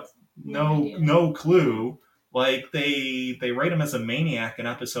still have no clue. Like they write him as a maniac in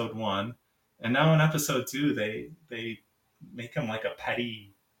episode 1, and now in episode 2 they make him like a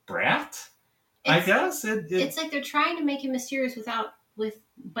petty brat. I guess it's like they're trying to make him mysterious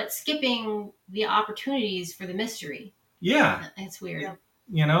but skipping the opportunities for the mystery. Yeah, it's weird.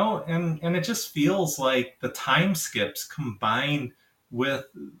 And it just feels like the time skips combined with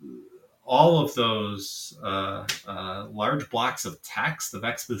all of those large blocks of text, of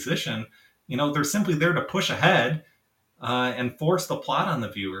exposition. They're simply there to push ahead and force the plot on the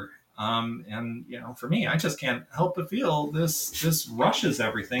viewer. And for me, I just can't help but feel this rushes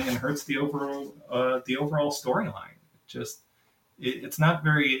everything and hurts the overall storyline. It's not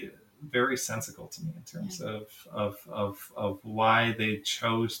very sensical to me in terms of why they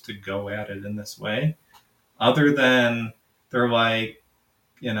chose to go at it in this way. Other than they're like,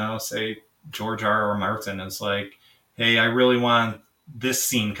 say George R.R. Martin is like, hey, I really want this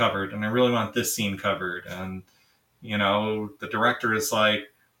scene covered, and I really want this scene covered, and the director is like,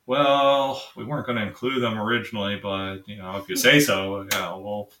 well, we weren't going to include them originally, but if you say so,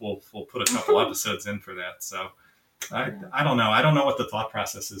 we'll put a couple episodes in for that. So I don't know. I don't know what the thought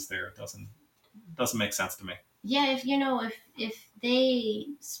process is there. It doesn't make sense to me. Yeah, if they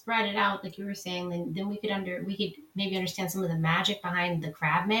spread it out like you were saying, then we could maybe understand some of the magic behind the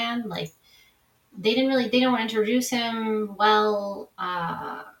crab man. Like they don't want to introduce him well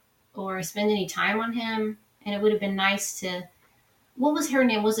or spend any time on him, and it would have been nice to. What was her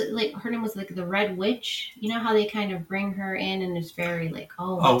name? Was it like her name was like the Red Witch? You know how they kind of bring her in and it's very like,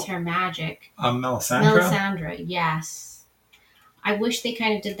 what's her magic? Melisandre, yes. I wish they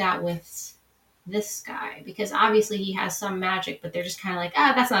kind of did that with this guy, because obviously he has some magic, but they're just kind of like,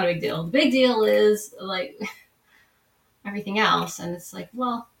 that's not a big deal. The big deal is like everything else, and it's like,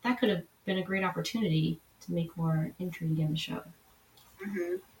 well, that could have been a great opportunity to make more intrigue in the show.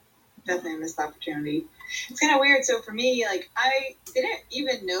 Mm-hmm. Definitely a missed opportunity. It's kind of weird. So for me, like, I didn't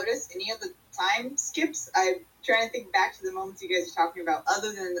even notice any of the time skips. I'm trying to think back to the moments you guys are talking about,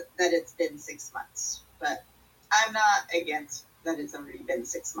 other than that it's been 6 months. But I'm not against that it's already been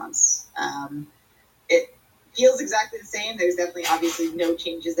 6 months. It feels exactly the same. There's definitely, obviously, no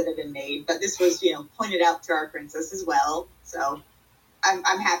changes that have been made. But this was, pointed out to our princess as well. So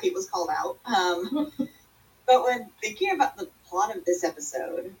I'm happy it was called out. But when thinking about the plot of this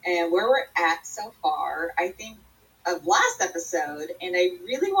episode and where we're at so far, I think of last episode, and I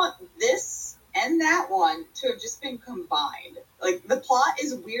really want this and that one to have just been combined. Like, the plot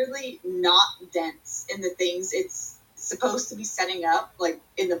is weirdly not dense in the things it's supposed to be setting up, like,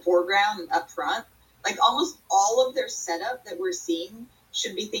 in the foreground and up front. Like, almost all of their setup that we're seeing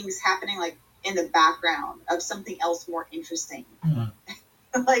should be things happening, like, in the background of something else more interesting.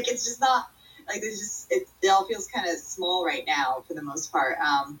 Mm-hmm. Like, it's just not... Like, it all feels kind of small right now for the most part.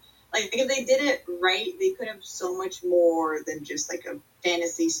 Like, if they did it right, they could have so much more than just, like, a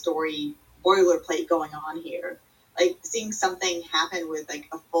fantasy story boilerplate going on here. Like, seeing something happen with, like,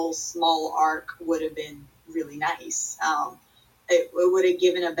 a full small arc would have been really nice. It would have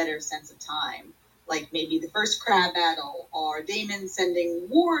given a better sense of time. Like, maybe the first crab battle, or Daemon sending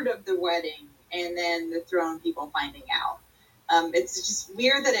word of the wedding, and then the throne people finding out. It's just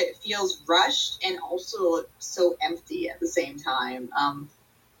weird that it feels rushed and also so empty at the same time.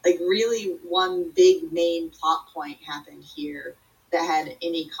 Like, really, one big main plot point happened here that had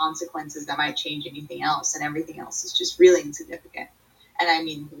any consequences that might change anything else, and everything else is just really insignificant. And I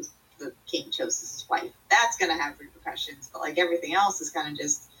mean, the king chose his wife. That's going to have repercussions, but, like, everything else is kind of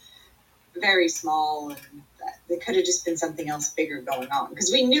just very small, and there could have just been something else bigger going on,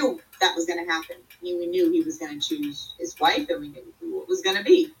 because we knew that was going to happen. We knew he was going to choose his wife, and we knew who it was going to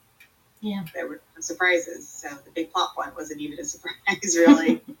be. Yeah. There were no surprises, so the big plot point wasn't even a surprise,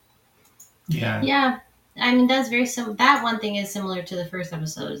 really. Yeah. Yeah. I mean, that's very that one thing is similar to the first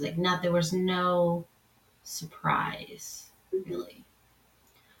episode. It's like there was no surprise, really.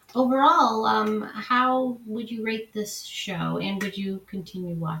 Overall, how would you rate this show, and would you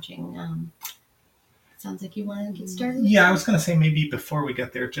continue watching? Sounds like you want to get started. Yeah, I was going to say maybe before we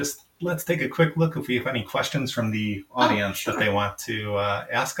get there, just let's take a quick look if we have any questions from the audience sure. that they want to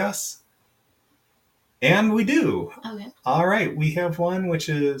ask us. And we do. Okay. All right, we have one which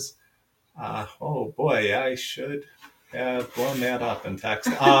is, oh boy, I should have blown that up in text.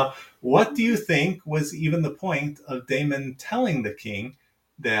 What do you think was even the point of Daemon telling the king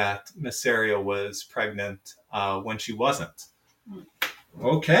that Mysaria was pregnant when she wasn't?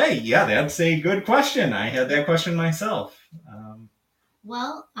 Okay, yeah, that's a good question. I had that question myself.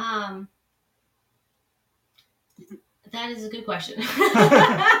 Well, that is a good question.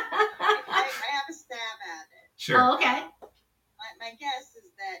 I have a stab at it. Sure. Oh, okay. My guess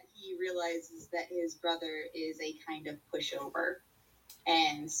is that he realizes that his brother is a kind of pushover.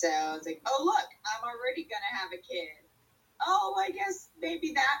 And so it's like, oh, look, I'm already going to have a kid. Oh, I guess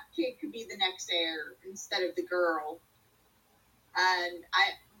maybe that kid could be the next heir instead of the girl. And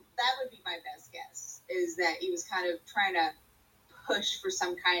that would be my best guess, is that he was kind of trying to push for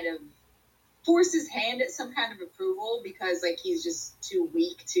some kind of, force his hand at some kind of approval because, like, he's just too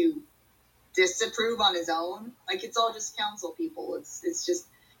weak to disapprove on his own. Like, it's all just council people. It's just,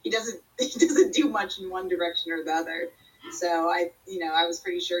 he doesn't do much in one direction or the other. So I was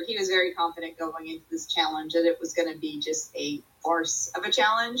pretty sure he was very confident going into this challenge that it was going to be just a farce of a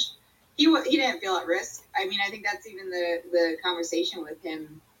challenge. He didn't feel at risk. I mean, I think that's even the conversation with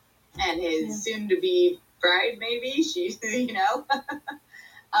him and his soon-to-be bride, maybe. She, was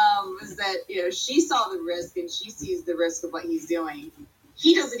that, she saw the risk and she sees the risk of what he's doing.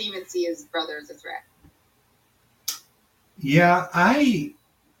 He doesn't even see his brother as a threat. Yeah, I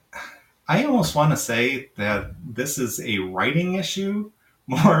almost want to say that this is a writing issue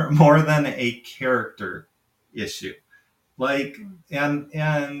more than a character issue. Like,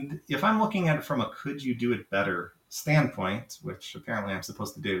 and if I'm looking at it from a could you do it better standpoint, which apparently I'm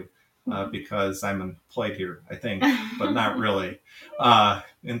supposed to do, because I'm employed here, I think, but not really.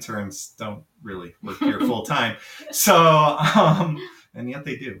 Interns don't really work here full time. So, and yet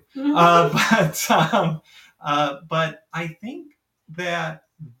they do. But I think that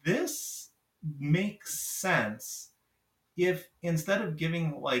this makes sense if instead of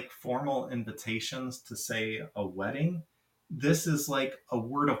giving like formal invitations to say a wedding, this is like a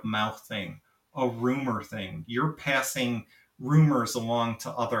word of mouth thing, a rumor thing. You're passing rumors along to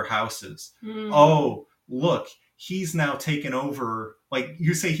other houses. Oh, look, he's now taken over. Like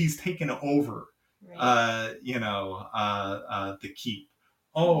you say, he's taken over, right. The keep.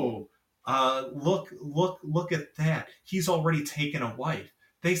 Oh, look at that. He's already taken a wife.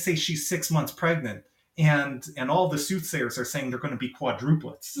 They say she's 6 months pregnant. And all the soothsayers are saying they're going to be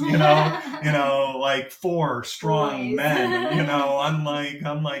quadruplets, like 4 strong men,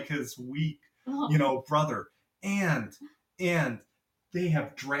 unlike his weak, brother. And they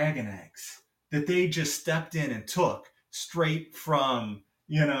have dragon eggs that they just stepped in and took straight from,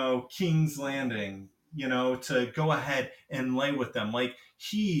 King's Landing, to go ahead and lay with them. Like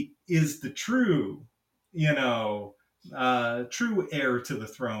he is the true, true heir to the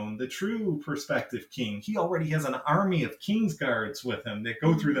throne, the true prospective king. He already has an army of king's guards with him that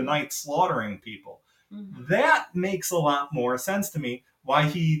go through the night slaughtering people. That makes a lot more sense to me why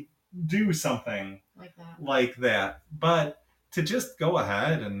he do something like that. But to just go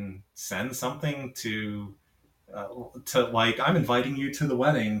ahead and send something to like, I'm inviting you to the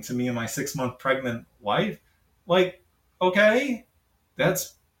wedding to me and my 6-month pregnant wife, like, okay,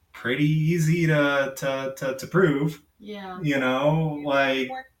 that's pretty easy to prove. Yeah. Like,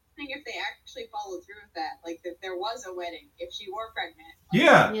 if they actually followed through with that, like if there was a wedding, if she were pregnant.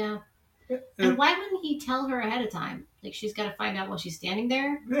 Yeah. And why wouldn't he tell her ahead of time? Like she's got to find out while she's standing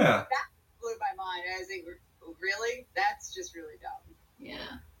there. Yeah. That blew my mind. I was like, really? That's just really dumb.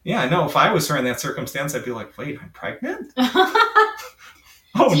 Yeah. Yeah, I know. If I was her in that circumstance, I'd be like, wait, I'm pregnant?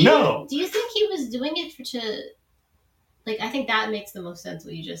 No. Do you think he was doing it to, like, I think that makes the most sense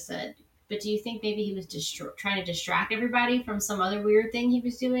what you just said. But do you think maybe he was trying to distract everybody from some other weird thing he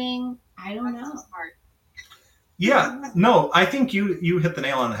was doing? I don't know. Smart. Yeah, no, I think you hit the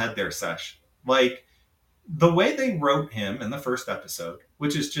nail on the head there, Sesh. Like, the way they wrote him in the first episode,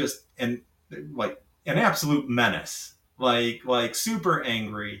 which is just an absolute menace, like super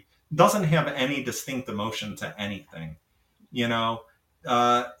angry, doesn't have any distinct emotion to anything,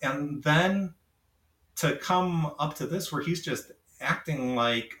 and then to come up to this where he's just acting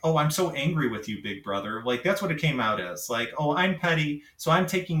like, oh, I'm so angry with you, big brother. Like, that's what it came out as. Like, oh, I'm petty, so I'm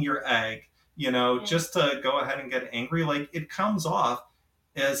taking your egg, just to go ahead and get angry. Like, it comes off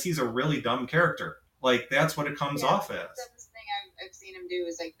as he's a really dumb character. Like, that's what it comes off as. The dumbest thing I've seen him do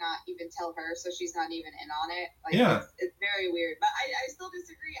is like not even tell her, so she's not even in on it. Like, Yeah. it's very weird. But I still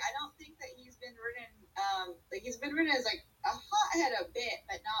disagree. I don't think that he's been written like he's been written as like a hothead a bit,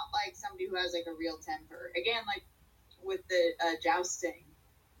 but not like somebody who has like a real temper. Again, like with the jousting,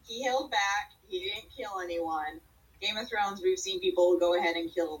 he held back. He didn't kill anyone. Game of Thrones, we've seen people go ahead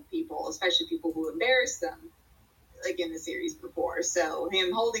and kill people, especially people who embarrass them, like in the series before. So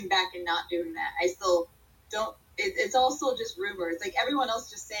him holding back and not doing that, I still don't. It's all still just rumors. Like everyone else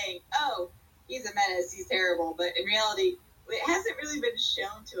just saying, "Oh, he's a menace. He's terrible," but in reality, it hasn't really been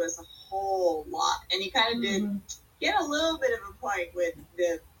shown to us a whole lot. And he kind of did get a little bit of a point with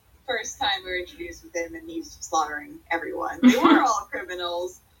the first time we were introduced with him, and he's slaughtering everyone. They were all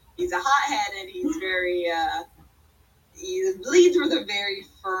criminals. He's a hothead, and he's very. He leads with a very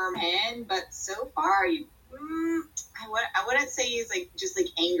firm hand, but so far, I wouldn't say he's like just like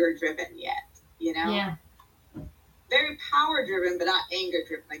anger driven yet. Yeah. Very power driven, but not anger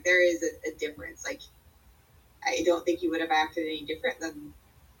driven. Like there is a difference. Like I don't think he would have acted any different than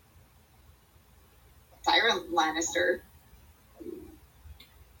Tyrion Lannister.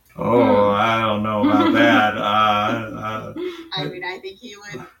 Oh, I don't know about that. I mean, I think he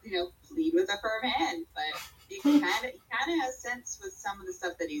would, lead with a firm hand, but he kind of has sense with some of the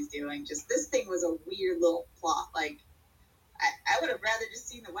stuff that he's doing. Just this thing was a weird little plot. Like, I would have rather just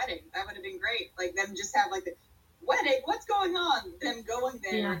seen the wedding. That would have been great. Like them just have like the wedding. What's going on? Them going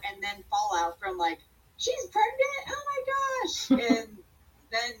there and then fallout from like she's pregnant. Oh my gosh! And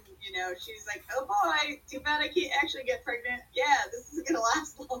then she's like, oh boy, too bad I can't actually get pregnant. Yeah, this isn't gonna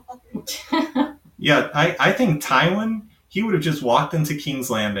last long. Yeah, I think Tywin, he would have just walked into King's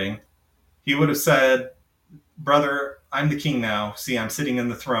Landing. He would have said, brother, I'm the king now. See, I'm sitting in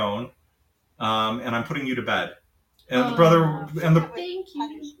the throne, and I'm putting you to bed. And the brother, thank you.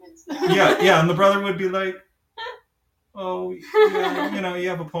 And the brother would be like, oh, yeah, you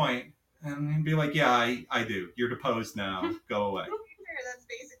have a point. And he'd be like, yeah, I do. You're deposed now. Go away. That's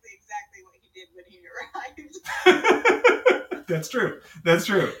basically exactly what he did when he arrived. That's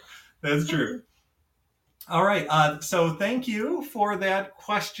true. All right. So thank you for that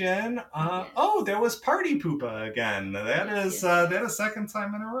question. Oh, there was Party Poopa again. That is second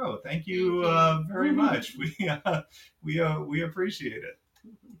time in a row. Thank you very much. We appreciate it.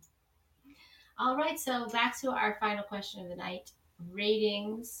 All right. So back to our final question of the night: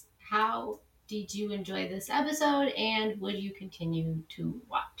 ratings. How did you enjoy this episode, and would you continue to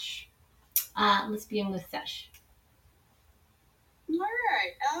watch? Let's begin with Sesh. All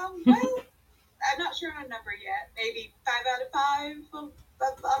right. Well, I'm not sure on a number yet. Maybe 5 out of 5. Well,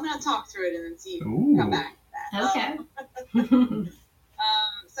 I'm gonna talk through it and then see. Come back to that. Okay.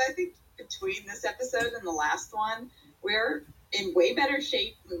 So I think between this episode and the last one, we're in way better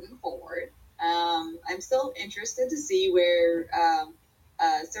shape moving forward. I'm still interested to see where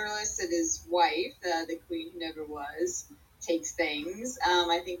Cerlis and his wife, the queen who never was, takes things.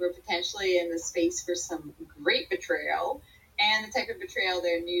 I think we're potentially in the space for some great betrayal, and the type of betrayal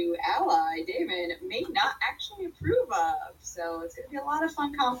their new ally, Daemon, may not actually approve of. So it's going to be a lot of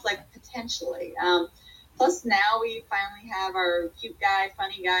fun conflict, potentially. Plus, now we finally have our cute guy,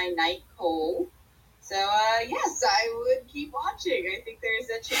 funny guy, Night Cole. So, yes, I would keep watching. I think there's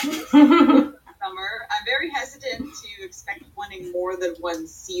a chance summer. I'm very hesitant to expect wanting more than one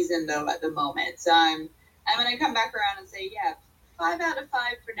season, though, at the moment. So I'm going to come back around and say, 5 out of 5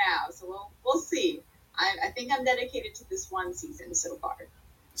 for now. So we'll see. I think I'm dedicated to this one season so far.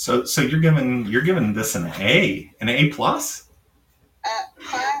 So you're giving this an A plus? 5.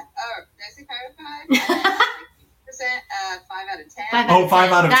 Oh, did I say 5 out of 5? 5 out of 10.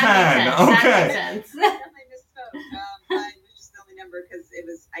 5 out of 10. Okay. I definitely misspoke. 5 was just the only number because it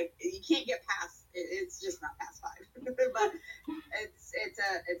was. You can't get past. It's just not past 5. But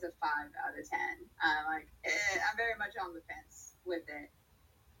it's a 5 out of 10. I'm very much on the fence with it,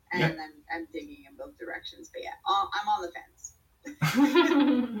 and I'm digging in both directions. But I'm on the fence.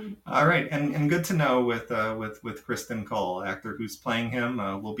 All right, and good to know with Kristen Cole, actor who's playing him.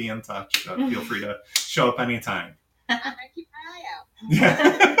 We'll be in touch. Feel free to show up anytime. I'm gonna keep my eye out. Yeah.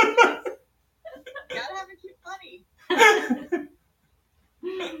 Gotta have a cute bunny.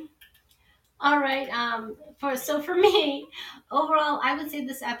 All right. For me, overall, I would say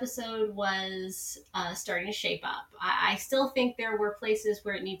this episode was starting to shape up. I still think there were places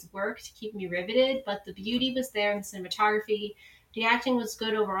where it needs work to keep me riveted, but the beauty was there in the cinematography. the acting was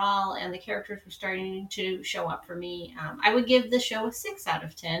good overall, and the characters were starting to show up for me. I would give the show a 6 out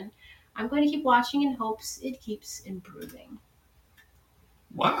of 10. I'm going to keep watching in hopes it keeps improving.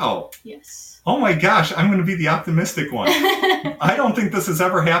 Wow. Yes. Oh my gosh, I'm going to be the optimistic one. I don't think this has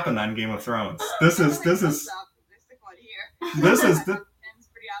ever happened on Game of Thrones. This is the optimistic one here. This is Ben's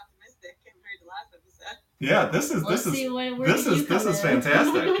pretty optimistic compared to last episode. Yeah, this is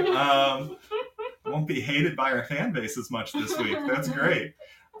fantastic. Won't be hated by our fan base as much this week. That's great.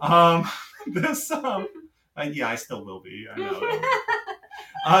 Yeah, I still will be. I know.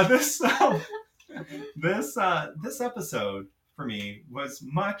 This episode for me was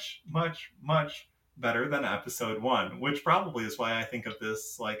much, much, much better than episode 1, which probably is why I think of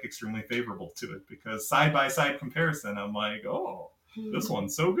this like extremely favorable to it, because side by side comparison, I'm like, oh, this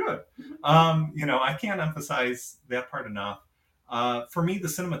one's so good. I can't emphasize that part enough. For me, the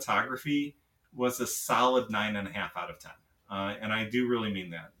cinematography was a solid 9.5 out of 10. And I do really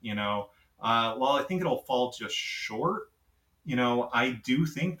mean that. While I think it'll fall just short, I do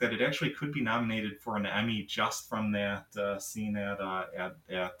think that it actually could be nominated for an Emmy just from that scene at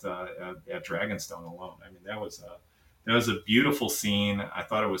Dragonstone alone. I mean, that was a beautiful scene. I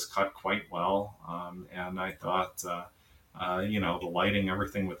thought it was cut quite well, and I thought the lighting,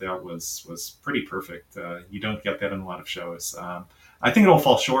 everything with that was pretty perfect. You don't get that in a lot of shows. I think it'll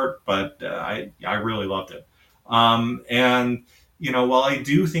fall short, but I really loved it. And while I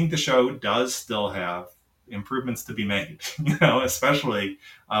do think the show does still have improvements to be made, especially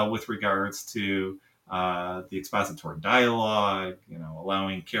with regards to the expository dialogue,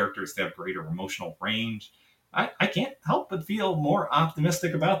 allowing characters to have greater emotional range, I can't help but feel more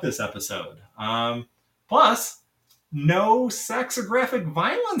optimistic about this episode. Plus, no sex or graphic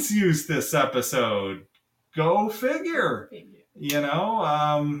violence used this episode. Go figure. I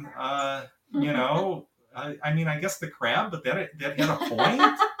mean, I guess the crab, but that had a point.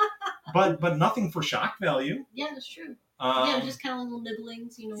 But nothing for shock value. Yeah, that's true. Just kind of little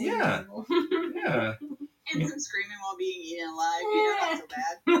nibblings, Yeah. Yeah. And some screaming while being eaten alive. Not so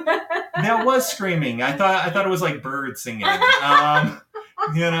bad. That was screaming. I thought it was like birds singing.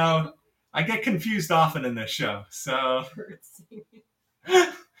 I get confused often in this show. So. Birds singing.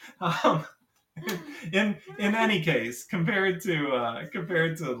 In any case, compared to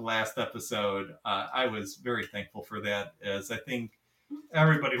the last episode, I was very thankful for that, as I think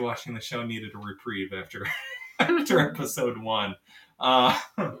everybody watching the show needed a reprieve after episode 1.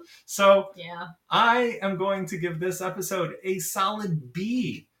 So yeah, I am going to give this episode a solid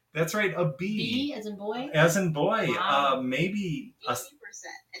B. That's right, a B. B as in boy? As in boy. Wow. Maybe 80%,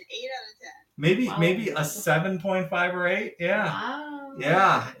 an 8 out of 10. Maybe a 7.5 or 8. Yeah. Wow.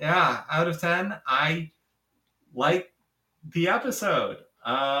 Yeah. Out of 10. I like the episode.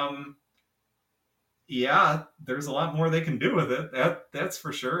 Yeah, there's a lot more they can do with it. That's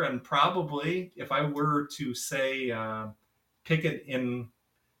for sure. And probably, if I were to say, pick it in,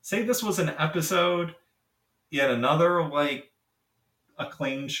 say this was an episode in another like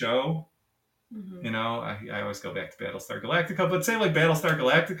acclaimed show. Mm-hmm. I always go back to Battlestar Galactica, but say like Battlestar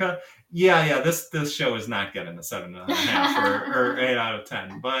Galactica, yeah, this show is not getting a 7.5 or 8 out of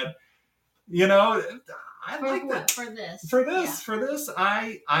 10. But I like that for this.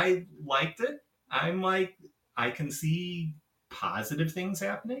 I liked it. I'm like, I can see positive things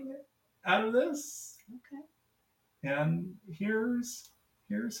happening out of this. Okay. And here's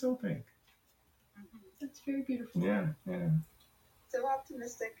hoping. That's very beautiful. Yeah. So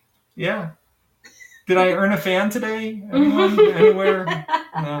optimistic. Yeah. Did I earn a fan today? Anyone? Anywhere?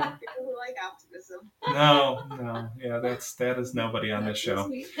 No. People who like optimism. No. Yeah, that is nobody on this show.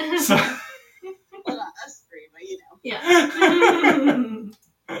 So. Well, not us three, but Yeah.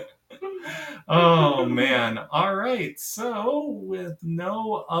 Oh man. All right. So with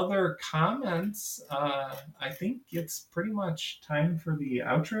no other comments, I think it's pretty much time for the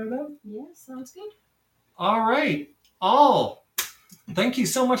outro then. Yeah, sounds good. All right. Thank you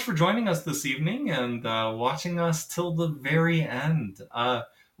so much for joining us this evening and watching us till the very end.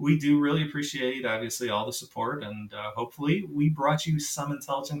 We do really appreciate, obviously, all the support, and hopefully we brought you some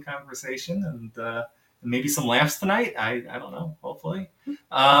intelligent conversation and maybe some laughs tonight. I don't know, hopefully.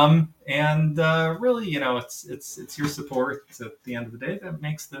 And really, it's your support at the end of the day that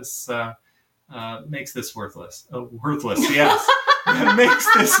makes this worthless. Worthless, yes. It makes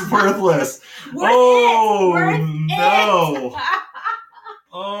this worthless. Worth no. It.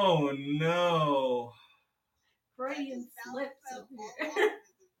 Oh no. Freudian slips over here.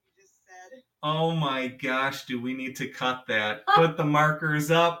 Oh my gosh, do we need to cut that? Put the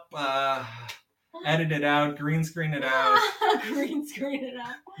markers up. edit it out, green screen it out. Green screen it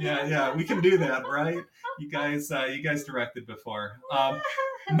out. Yeah, we can do that, right? You guys directed before.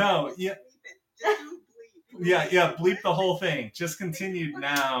 No, yeah. Just do bleep. Yeah, bleep the whole thing. Just continued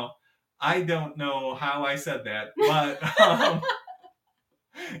now. I don't know how I said that, but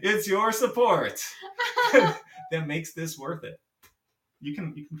it's your support that makes this worth it. You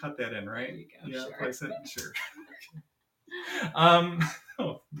can cut that in, right? There you go. Yeah, Sure. place it. Sure.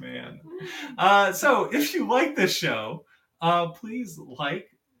 Oh man. So if you like this show, please like,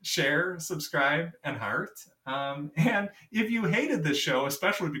 share, subscribe, and heart. And if you hated this show,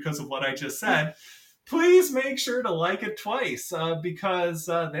 especially because of what I just said, please make sure to like it twice, because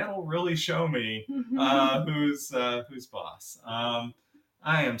that'll really show me who's boss.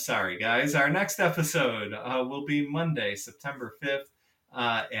 I am sorry, guys. Our next episode will be Monday, September 5th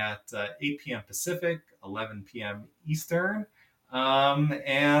at 8 p.m. Pacific, 11 p.m. Eastern.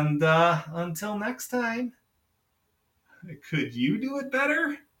 And until next time, could you do it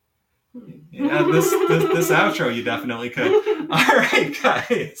better? Yeah, this outro you definitely could. All right,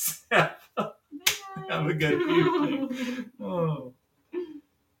 guys. Have a good evening. Oh.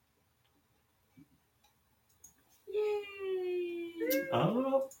 Yay!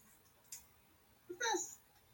 Oh.